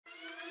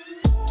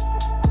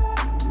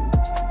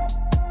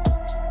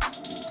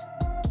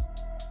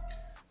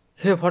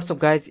Hey, what's up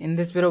guys? In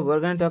this video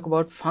we're going to talk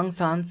about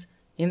functions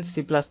in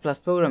C++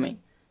 programming.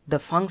 The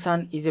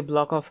function is a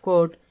block of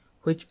code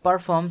which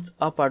performs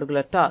a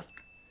particular task,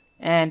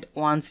 and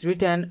once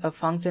written a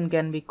function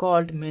can be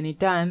called many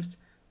times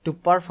to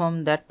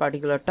perform that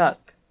particular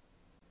task.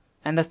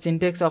 And the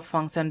syntax of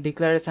function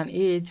declaration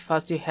is,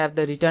 first you have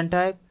the return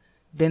type,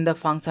 then the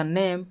function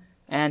name,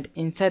 and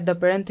inside the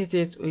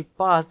parentheses we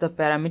pass the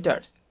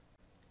parameters,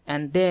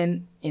 and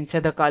then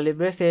inside the curly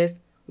braces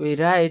we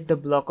write the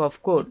block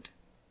of code.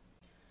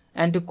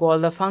 And to call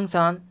the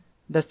function,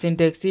 the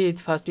syntax is,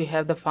 first we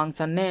have the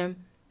function name,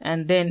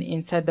 and then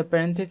inside the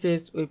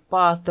parentheses we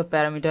pass the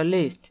parameter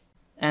list,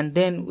 and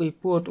then we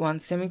put one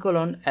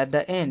semicolon at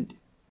the end.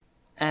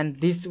 And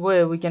this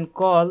way we can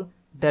call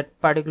that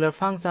particular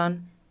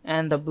function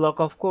and the block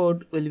of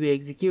code will be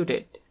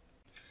executed.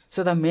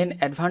 So the main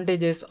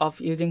advantages of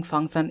using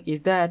function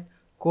is that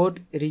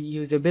code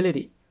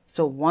reusability.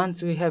 So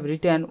once we have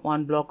written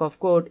one block of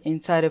code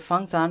inside a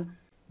function,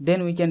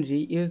 then we can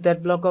reuse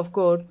that block of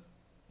code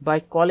by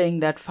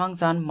calling that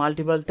function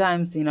multiple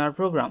times in our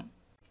program.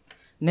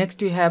 Next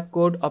we have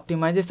code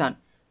optimization.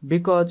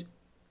 Because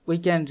we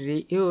can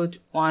reuse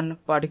one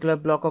particular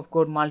block of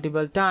code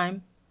multiple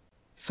times,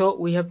 so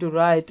we have to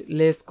write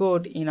less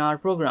code in our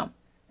program,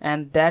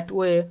 and that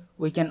way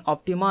we can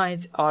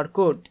optimize our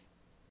code.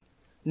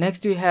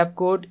 Next we have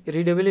code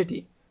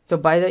readability. So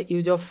by the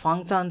use of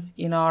functions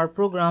in our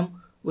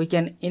program we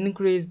can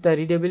increase the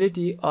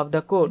readability of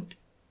the code.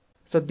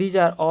 So these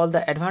are all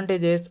the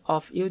advantages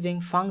of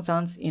using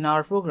functions in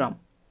our program.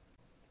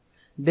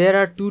 There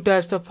are two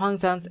types of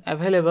functions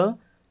available: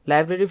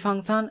 library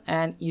function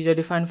and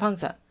user-defined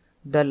function.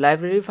 The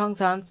library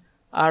functions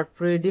are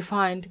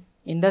predefined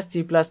in the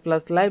C++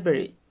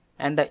 library,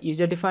 and the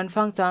user-defined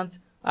functions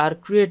are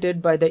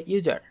created by the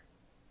user.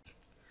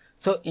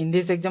 So in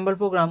this example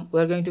program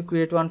we are going to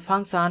create one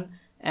function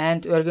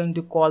and we are going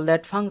to call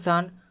that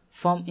function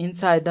from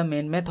inside the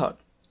main method.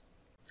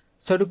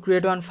 So to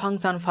create one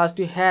function, first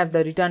we have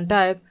the return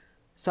type.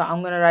 So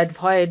I'm gonna write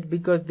void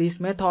because this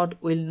method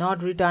will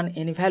not return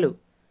any value.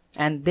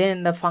 And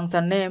then the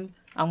function name,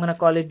 I'm gonna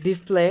call it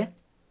display,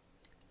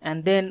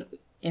 and then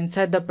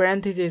inside the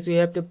parentheses we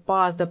have to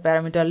pass the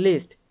parameter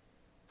list.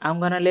 I'm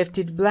gonna left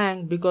it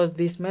blank because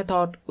this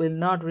method will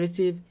not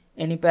receive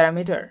any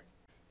parameter.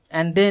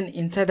 And then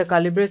inside the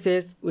curly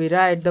braces we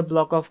write the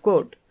block of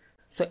code.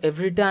 So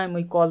every time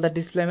we call the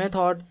display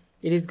method,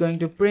 it is going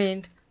to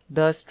print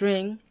the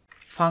string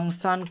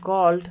function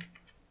called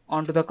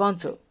onto the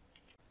console.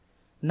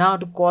 Now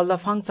to call the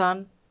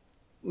function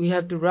we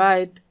have to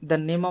write the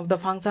name of the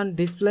function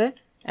display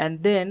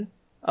and then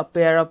a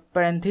pair of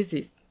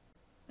parentheses,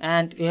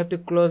 and we have to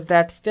close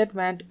that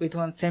statement with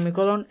one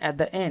semicolon at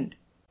the end.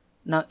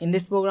 Now in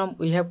this program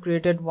we have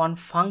created one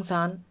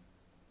function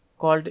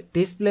called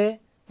display,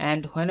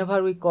 and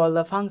whenever we call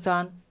the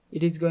function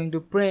it is going to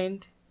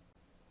print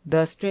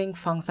the string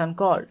function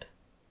called.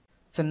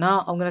 So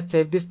now I'm gonna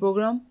save this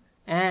program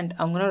and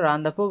I'm gonna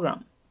run the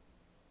program,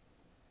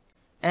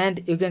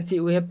 and you can see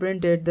we have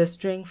printed the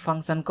string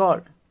function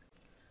called.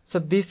 So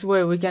this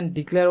way we can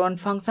declare one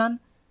function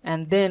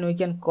and then we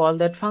can call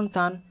that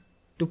function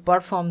to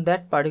perform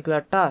that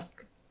particular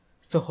task.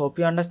 So hope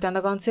you understand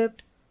the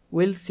concept.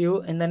 We'll see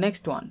you in the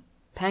next one.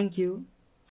 Thank you.